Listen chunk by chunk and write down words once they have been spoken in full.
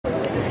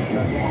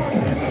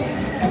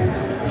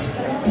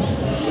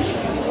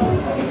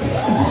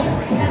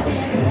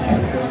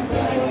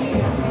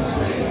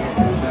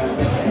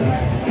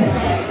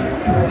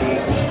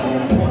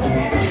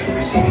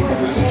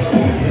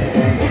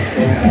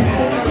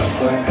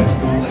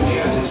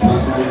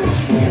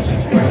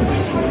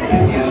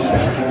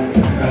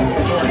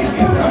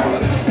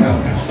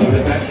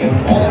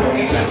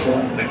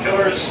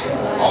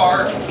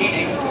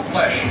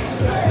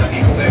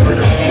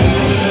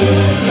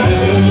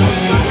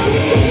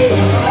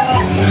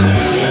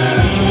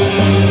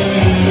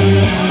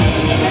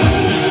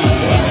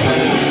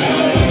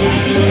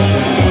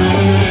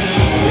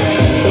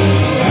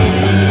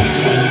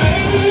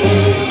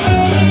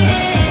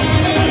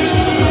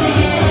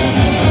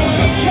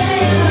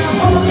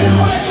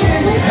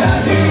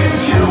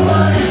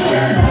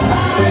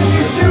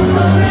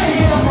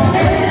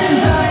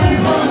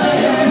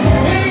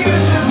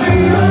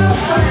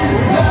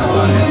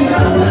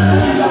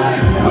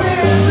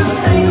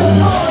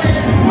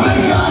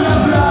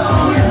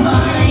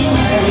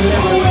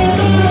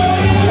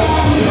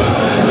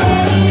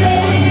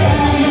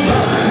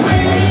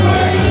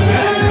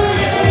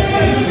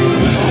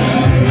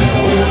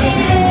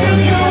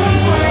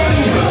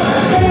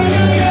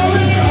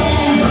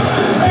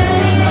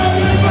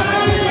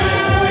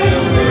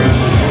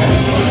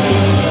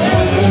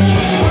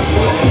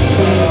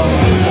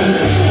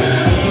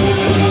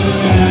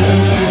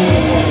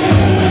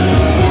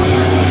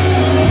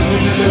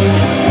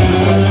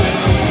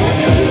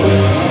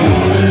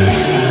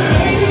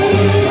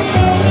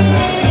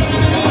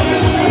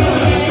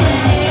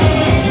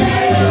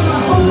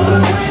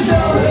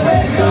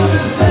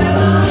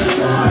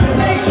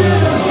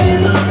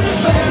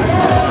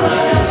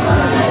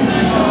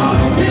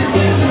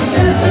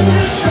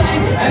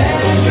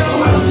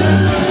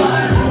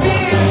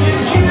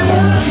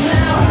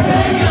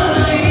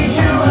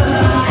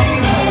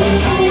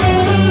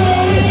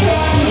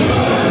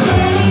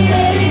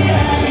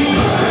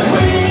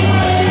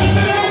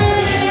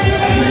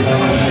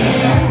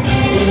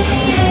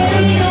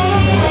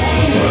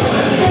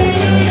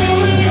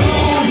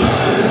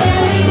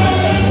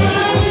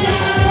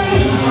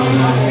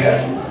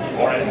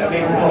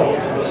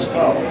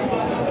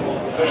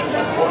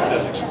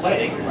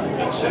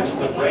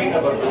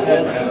of a ghoul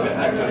has been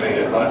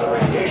activated by the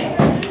radiation.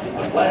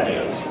 The plan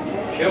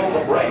is, kill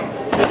the brain,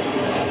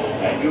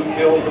 and you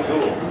kill the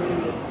ghoul.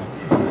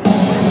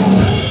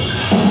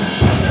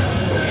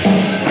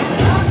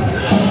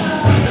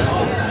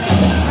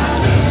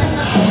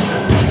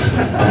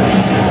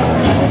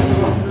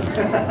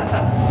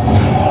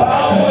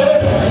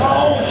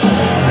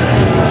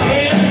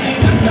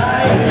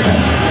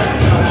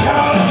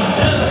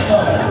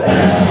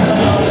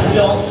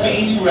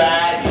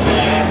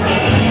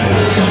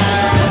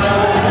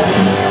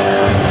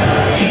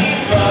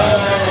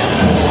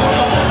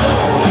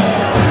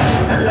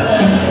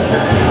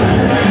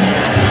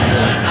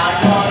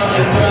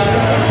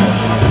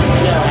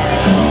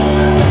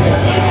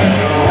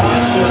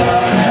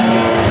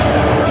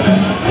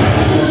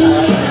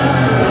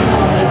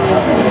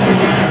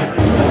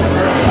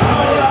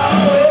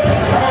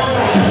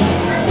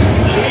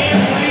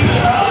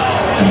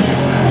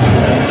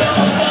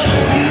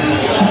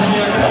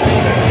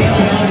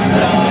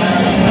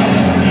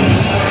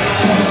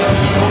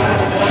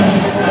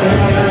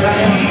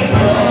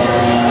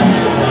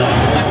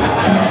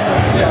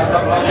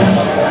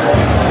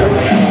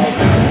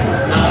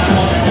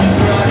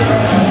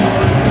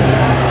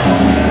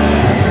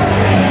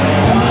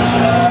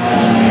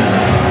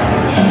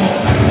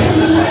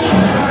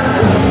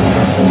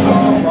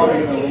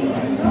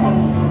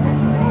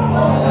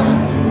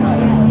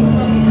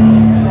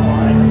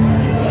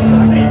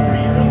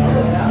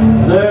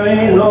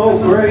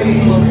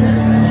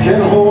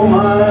 Can hold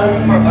my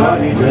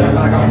body down.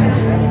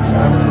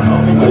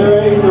 There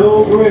ain't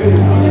no grave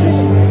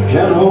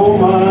can hold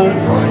my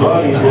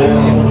body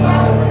down.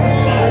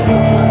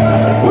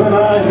 When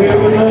I hear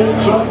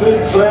that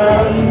trumpet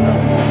sound,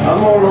 I'm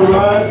gonna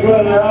rise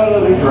right out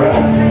of the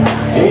ground.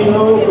 Ain't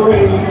no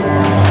grave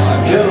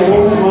can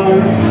hold my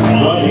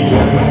body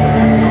down.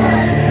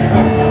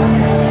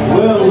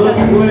 Well, look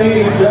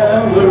way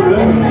down the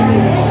river.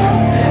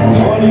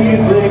 What do you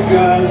think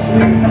I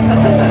see?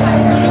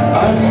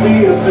 I see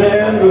a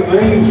band of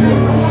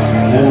angels,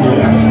 and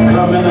they're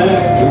coming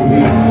after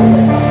me.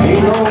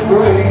 Ain't no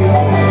grave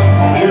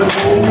can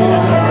hold my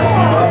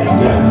body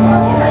down.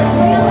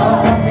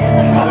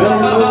 Well,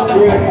 no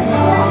grave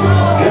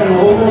can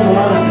hold my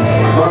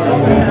body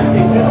down.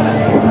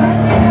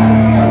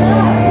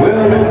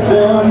 Well, look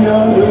down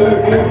yonder,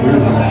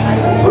 Gabriel.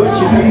 Put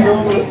your feet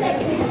on the...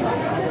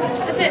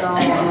 That's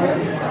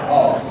it.